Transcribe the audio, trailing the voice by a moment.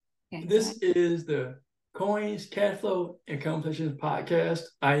Okay. This is the Coins, Cash Flow, and Conversations podcast.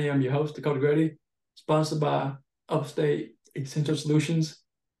 I am your host, Dakota Grady, sponsored by Upstate Essential Solutions.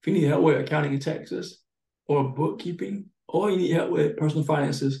 If you need help with accounting and taxes, or bookkeeping, or you need help with personal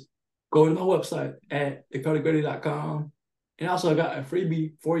finances, go to my website at dakotagrady.com. And also, I got a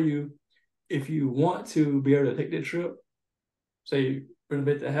freebie for you if you want to be able to take that trip. Say,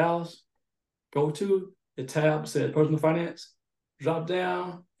 renovate the house, go to the tab that says personal finance, drop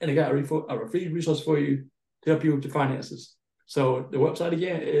down, and they got a free resource for you to help you with your finances. So the website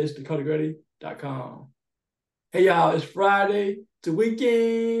again is dakotagrady.com. Hey y'all, it's Friday, it's a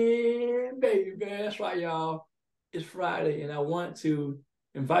weekend, baby. That's right, y'all. It's Friday, and I want to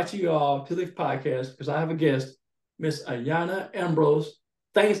invite you all to this podcast because I have a guest, Miss Ayana Ambrose.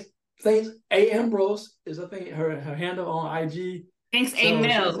 Thanks, A Ambrose is I think her handle on IG. Thanks, A So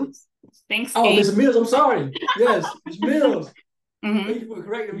Mills. Thanks, Oh, A. Miss Mills, I'm sorry. Yes, Miss Mills. Mhm. Thank you for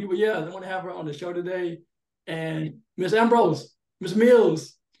correcting me. But yeah, I want to have her on the show today. And Miss Ambrose, Miss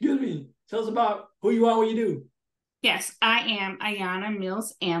Mills, excuse me. Tell us about who you are, what you do. Yes, I am Ayana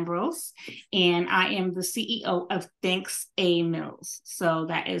Mills Ambrose, and I am the CEO of Thanks A Mills. So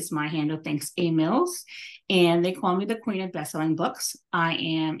that is my handle, Thanks A Mills. And they call me the queen of bestselling books. I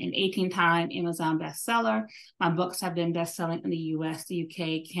am an 18-time Amazon bestseller. My books have been bestselling in the US, the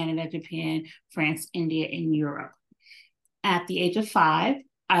UK, Canada, Japan, France, India, and Europe. At the age of 5,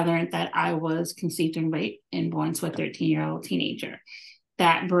 I learned that I was conceived in rape and born to a 13-year-old teenager.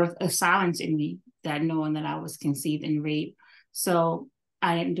 That birthed a silence in me, that knowing that I was conceived in rape. So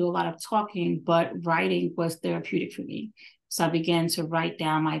I didn't do a lot of talking, but writing was therapeutic for me. So I began to write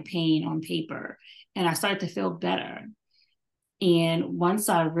down my pain on paper, and I started to feel better. And once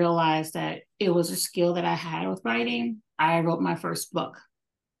I realized that it was a skill that I had with writing, I wrote my first book.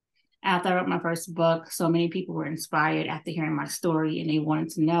 After I wrote my first book, so many people were inspired after hearing my story, and they wanted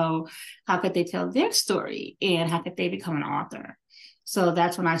to know how could they tell their story and how could they become an author. So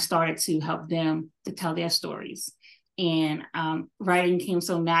that's when I started to help them to tell their stories. And writing came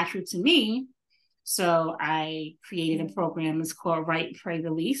so natural to me. So I created a program, it's called Write, Pray,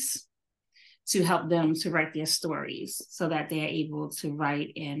 Release, to help them to write their stories so that they're able to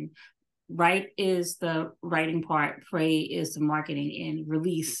write. And write is the writing part, pray is the marketing, and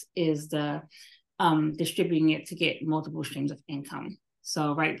release is the distributing it to get multiple streams of income.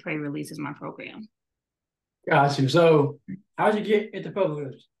 So Write, Pray, Release is my program. Got you. So how'd you get into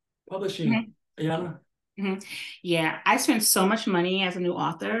publishing, Mm-hmm. Ayana? Mm-hmm. Yeah, I spent so much money as a new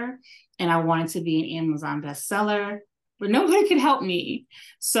author, and I wanted to be an Amazon bestseller, but nobody could help me.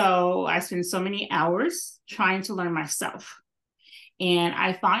 So I spent so many hours trying to learn myself. And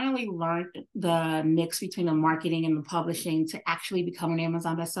I finally learned the mix between the marketing and the publishing to actually become an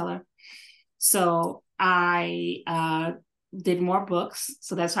Amazon bestseller. So I did more books.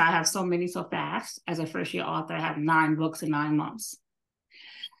 So that's why I have so many so fast. As a first year author, I have 9 books in 9 months.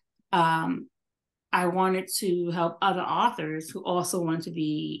 I wanted to help other authors who also wanted to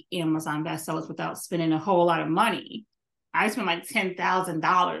be Amazon bestsellers without spending a whole lot of money. I spent like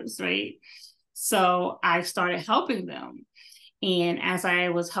 $10,000, right? So I started helping them. And as I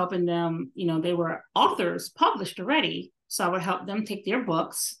was helping them, they were authors published already. So I would help them take their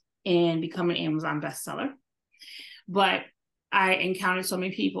books and become an Amazon bestseller. But I encountered so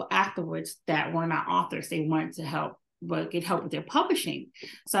many people afterwards that were not authors. They wanted to help, but get help with their publishing.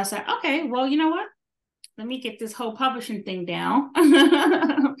 So I said, okay, well, you know what? Let me get this whole publishing thing down.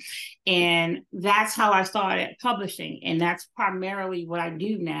 And that's how I started publishing. And that's primarily what I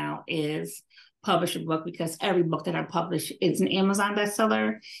do now is publish a book, because every book that I publish is an Amazon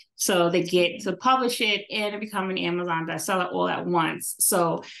bestseller. So they get to publish it and become an Amazon bestseller all at once.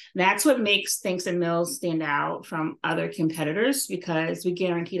 So that's what makes Thanks A Mills stand out from other competitors, because we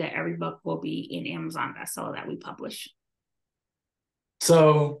guarantee that every book will be an Amazon bestseller that we publish.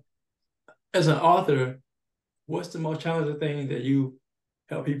 So as an author, what's the most challenging thing that you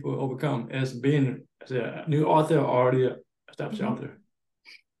help people overcome as a new author or already established author?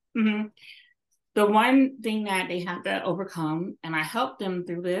 Mm-hmm. The one thing that they have to overcome, and I help them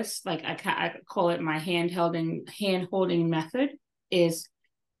through this, like I call it my hand-holding method, is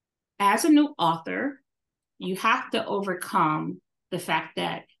as a new author, you have to overcome the fact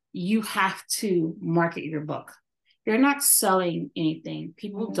that you have to market your book. You're not selling anything.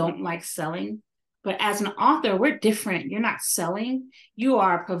 People don't like selling. But as an author, we're different. You're not selling. You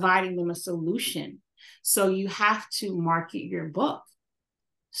are providing them a solution. So you have to market your book,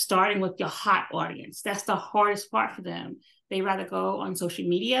 starting with your hot audience. That's the hardest part for them. They rather go on social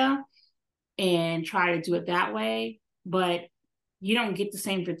media and try to do it that way, but you don't get the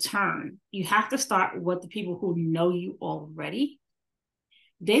same return. You have to start with the people who know you already.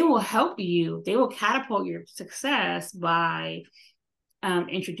 they will help you. They will catapult your success by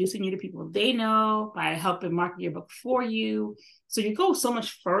introducing you to people they know, by helping market your book for you. So you go so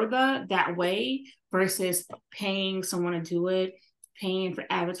much further that way versus paying someone to do it, paying for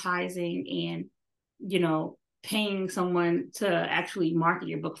advertising, and, you know, paying someone to actually market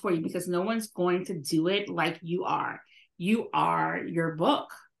your book for you, because no one's going to do it like you are. You are your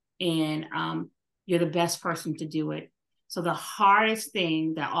book, and you're the best person to do it. So the hardest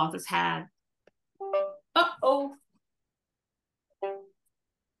thing that authors have, uh-oh,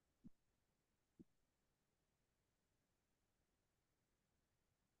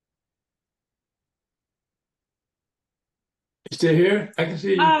 You still here? I can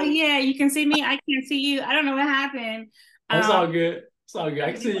see you. oh yeah, you can see me. I can't see you. I don't know what happened. Oh, it's Um, all good. It's all good.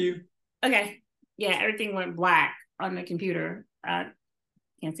 I can see you. okay. Yeah, everything went black on the computer.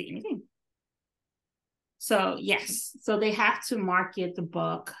 Can't see anything. So yes, so they have to market the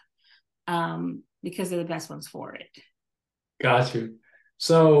book because they're the best ones for it. Got you.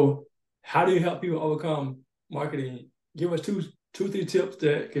 So, how do you help people overcome marketing? Give us two, 3 tips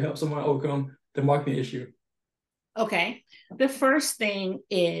that can help someone overcome the marketing issue. Okay. The first thing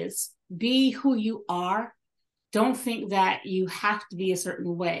is be who you are. Don't think that you have to be a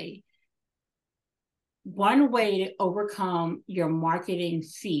certain way. One way to overcome your marketing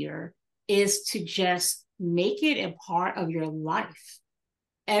fear is to just make it a part of your life.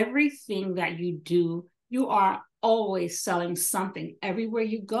 Everything that you do, you are always selling something. Everywhere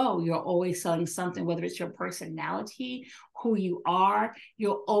you go, you're always selling something, whether it's your personality, who you are,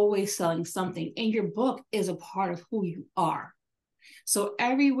 you're always selling something. And your book is a part of who you are. So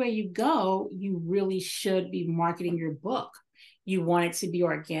everywhere you go, you really should be marketing your book. You want it to be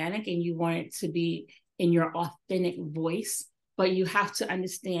organic and you want it to be in your authentic voice, but you have to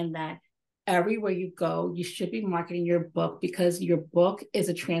understand that everywhere you go, you should be marketing your book, because your book is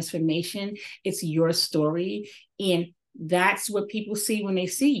a transformation. It's your story. And that's what people see when they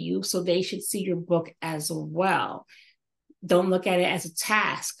see you. So they should see your book as well. Don't look at it as a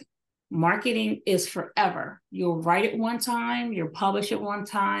task. Marketing is forever. You'll write it one time, you'll publish it one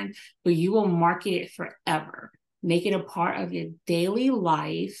time, but you will market it forever. Make it a part of your daily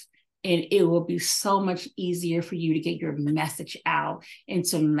life, and it will be so much easier for you to get your message out and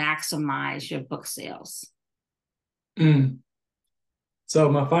to maximize your book sales. Mm. So,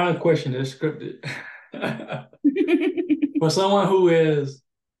 my final question is scripted. For someone who is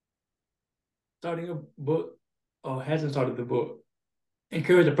starting a book or hasn't started the book,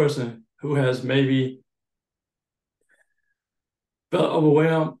 encourage a person who has maybe felt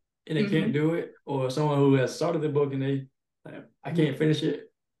overwhelmed and they can't do it, or someone who has started the book and they, I can't finish it.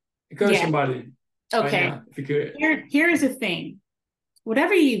 Encourage Yeah. somebody right Okay. now if you could. Here's the thing.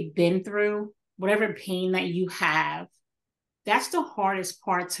 Whatever you've been through, whatever pain that you have, that's the hardest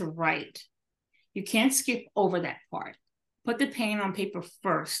part to write. You can't skip over that part. Put the pain on paper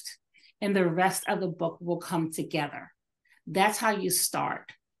first, and the rest of the book will come together. That's how you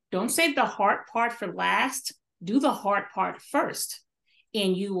start. Don't save the hard part for last. Do the hard part first,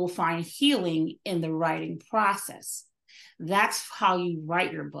 and you will find healing in the writing process. That's how you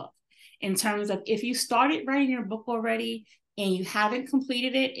write your book. In terms of if you started writing your book already and you haven't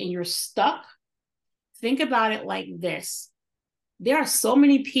completed it and you're stuck, think about it like this. There are so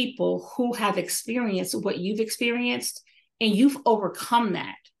many people who have experienced what you've experienced, and you've overcome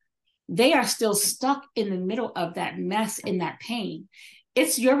that. They are still stuck in the middle of that mess and that pain.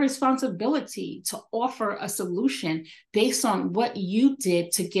 It's your responsibility to offer a solution based on what you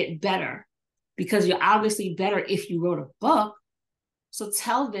did to get better, because you're obviously better if you wrote a book. So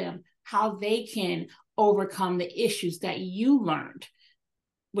tell them how they can overcome the issues that you learned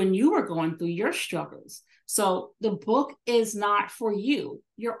when you were going through your struggles. So the book is not for you.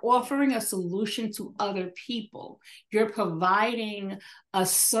 You're offering a solution to other people. You're providing a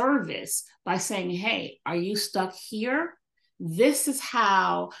service by saying, hey, are you stuck here? This is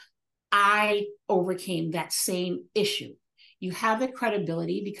how I overcame that same issue. You have the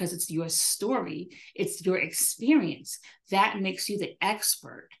credibility because it's your story, it's your experience. That makes you the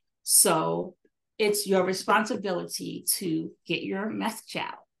expert. So it's your responsibility to get your message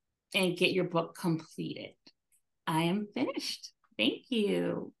out and get your book completed. I am finished. Thank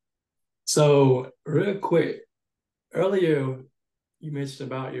you. So, real quick, earlier you mentioned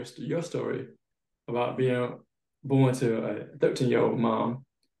about your story about being born to a 13-year-old mom.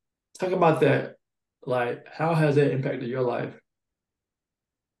 Talk about that. Like, how has that impacted your life?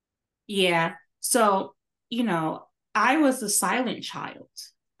 Yeah. So, I was a silent child.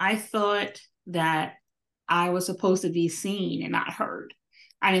 I thought that I was supposed to be seen and not heard.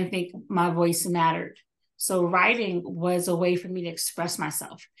 I didn't think my voice mattered. So writing was a way for me to express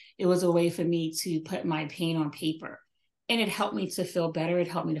myself. It was a way for me to put my pain on paper. And it helped me to feel better. It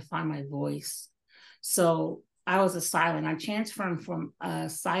helped me to find my voice. So I transferred from a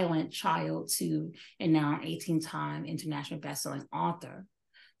silent child to, and now an 18-time international bestselling author.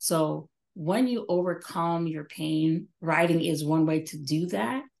 So when you overcome your pain, writing is one way to do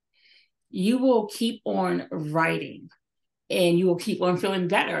that. You will keep on writing and you will keep on feeling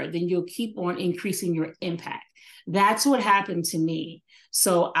better. Then you'll keep on increasing your impact. That's what happened to me.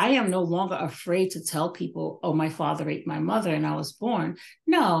 So I am no longer afraid to tell people, oh, my father raped my mother and I was born.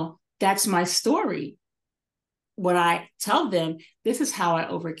 No, that's my story. When I tell them, this is how I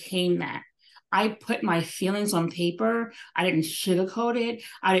overcame that. I put my feelings on paper. I didn't sugarcoat it.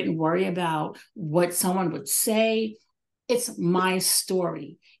 I didn't worry about what someone would say. It's my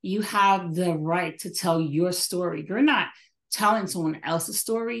story. You have the right to tell your story. You're not telling someone else's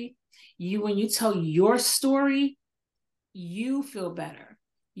story. When you tell your story, you feel better.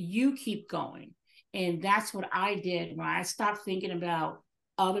 You keep going. And that's what I did when I stopped thinking about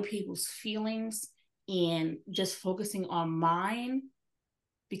other people's feelings and just focusing on mine,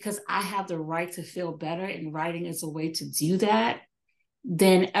 because I have the right to feel better and writing is a way to do that.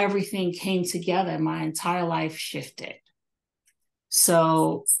 Then everything came together. My entire life shifted.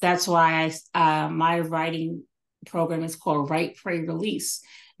 So that's why my writing program is called Write, Pray, Release.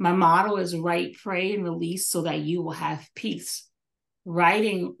 My motto is write, pray, and release so that you will have peace.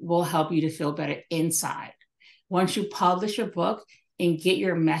 Writing will help you to feel better inside. Once you publish a book and get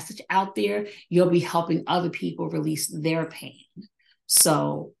your message out there, you'll be helping other people release their pain.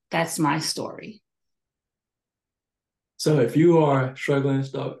 So that's my story. So if you are struggling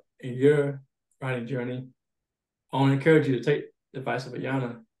stuck in your writing journey, I want to encourage you to take the advice of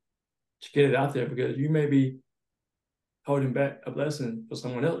Ayana to get it out there, because you may be holding back a blessing for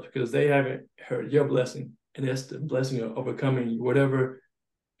someone else because they haven't heard your blessing. And that's the blessing of overcoming whatever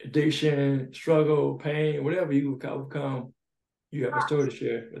addiction, struggle, pain, whatever you overcome. You have a story to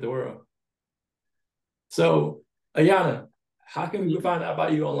share with the world. So, Ayana, how can we find out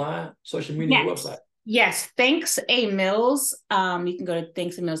about you online, social media, website? Yes, Thanks A Mills. You can go to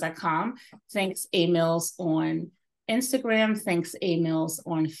thanksamills.com. Thanks A Mills on Instagram. Thanks A Mills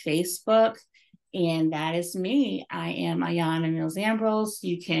on Facebook. And that is me. I am Ayana Mills Ambrose.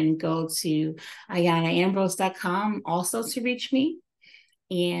 You can go to ayanaambrose.com also to reach me.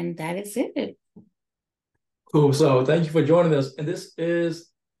 And that is it. Cool. So thank you for joining us. And this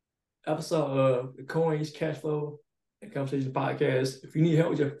is episode of the Coins, Cash Flow, and Conversation podcast. If you need help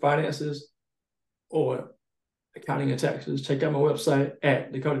with your finances or accounting and taxes, check out my website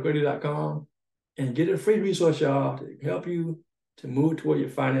at dakotagrady.com and get a free resource, y'all, to help you to move toward your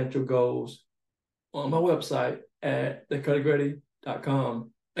financial goals on my website at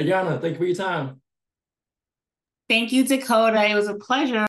dakotagrady.com. Ayana, thank you for your time. Thank you, Dakota. It was a pleasure.